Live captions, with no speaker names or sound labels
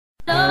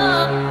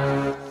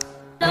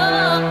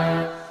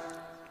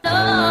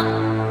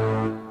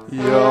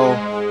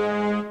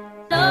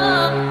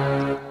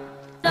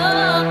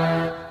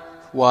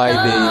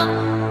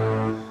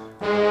YokrBoi.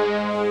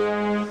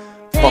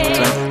 Fuck a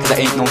trend, cause I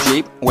ain't no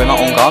sheep. Wear my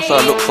own car, so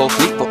I look so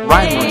sweet. But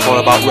rhyme it's all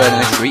about word in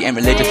the street. Ain't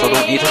religious, so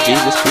don't need a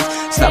Jesus priest.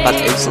 Snap back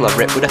eggs, so I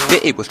rep with a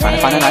fitty. Was trying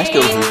to find a nice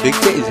girl who's big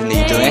titties and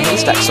needle in a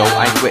haystack. So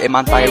I quit it,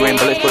 man, firing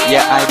bullets, but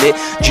yeah, I did.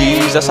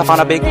 Jesus, I found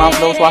a big man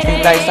flow, so I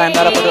think that it's time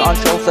that I put it on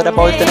show. So the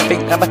boys didn't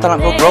think that my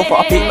talent will grow.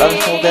 But I peep well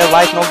and told their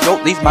lies, no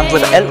joke. These mans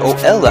with a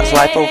LOL, that's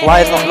life of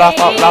lies, not laugh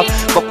out loud.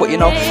 Fuck what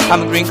you know,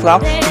 I'm a green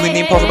cloud, doing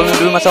the impossible and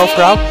doing myself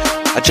proud.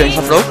 I change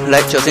my flow,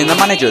 lectures in the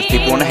managers.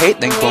 People wanna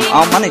hate, then come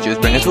our managers.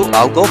 Bring us up,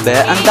 I'll go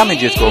bare and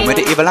damages. Go with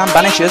the evil and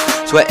banishers.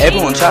 Swear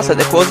everyone chats that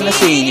they're causing a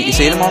scene. You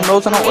see them on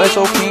roads and not we're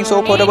so keen.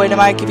 So put away the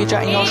mic if you're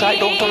chatting your shite.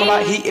 Don't talk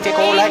about heat if you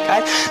go like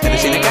I. Never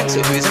seen a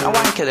gangster who isn't a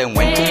wanker. Then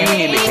went to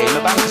uni, became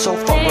a banker. So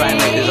fuck right,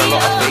 mate, there's a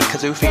lot of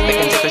fakers who think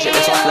they can take a shit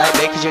that's off like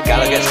they. Cause your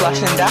gala gets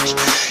slashed and dashed.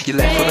 You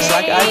left with a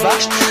slag I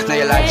bashed. Now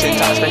your life's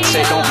intact, expect to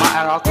say don't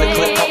matter, I'll click